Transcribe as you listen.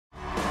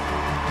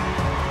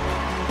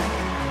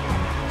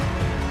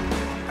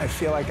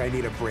feel like I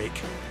need a break,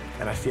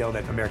 and I feel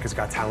that America's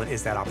Got Talent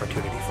is that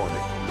opportunity for me.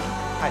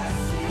 Hi.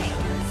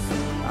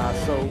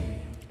 So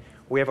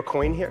we have a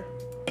coin here.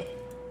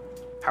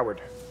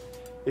 Howard,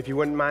 if you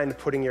wouldn't mind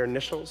putting your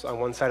initials on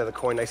one side of the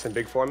coin nice and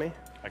big for me.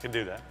 I can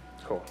do that.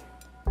 Cool.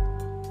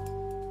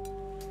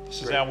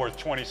 This is now worth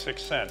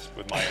 26 cents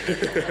with my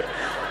initials.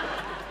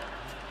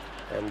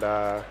 And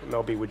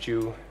Melby, would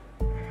you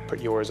put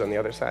yours on the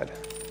other side?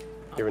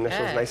 Your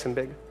initials nice and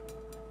big.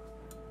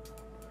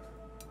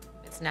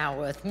 It's now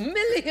worth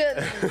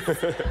millions.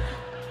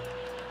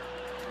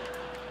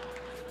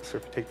 So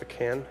if you take the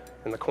can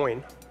and the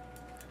coin,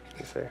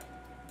 you say.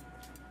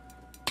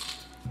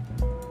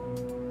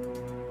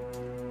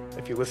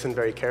 If you listen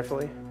very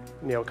carefully,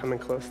 Neil, come in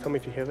close. Tell me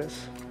if you hear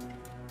this.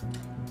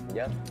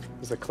 Yep.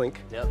 There's a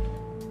clink. Yep.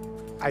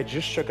 I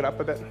just shook it up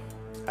a bit.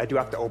 I do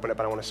have to open it,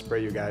 but I want to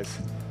spray you guys.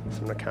 So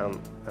I'm gonna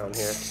count down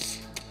here.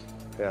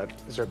 Yeah,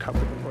 is there a cup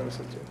we can pour this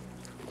into?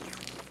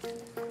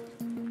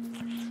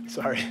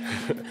 Sorry.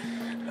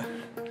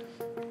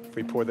 If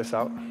we pour this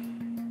out.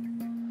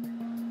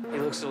 He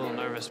looks a little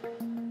nervous.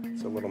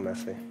 It's a little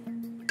messy.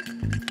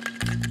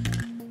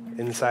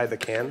 Inside the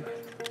can,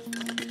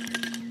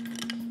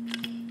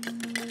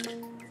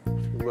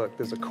 look,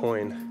 there's a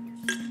coin.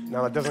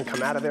 Now it doesn't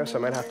come out of there, so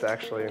I might have to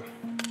actually.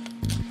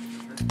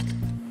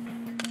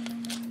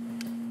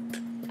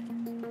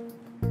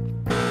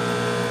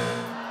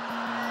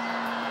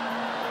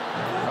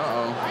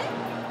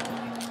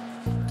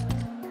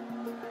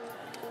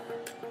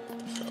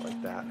 So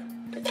like that.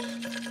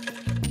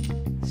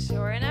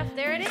 Sure enough,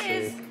 there it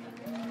is.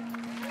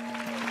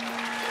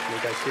 Can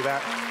you guys see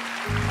that?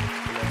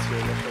 And that's your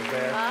initials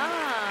there. Oh.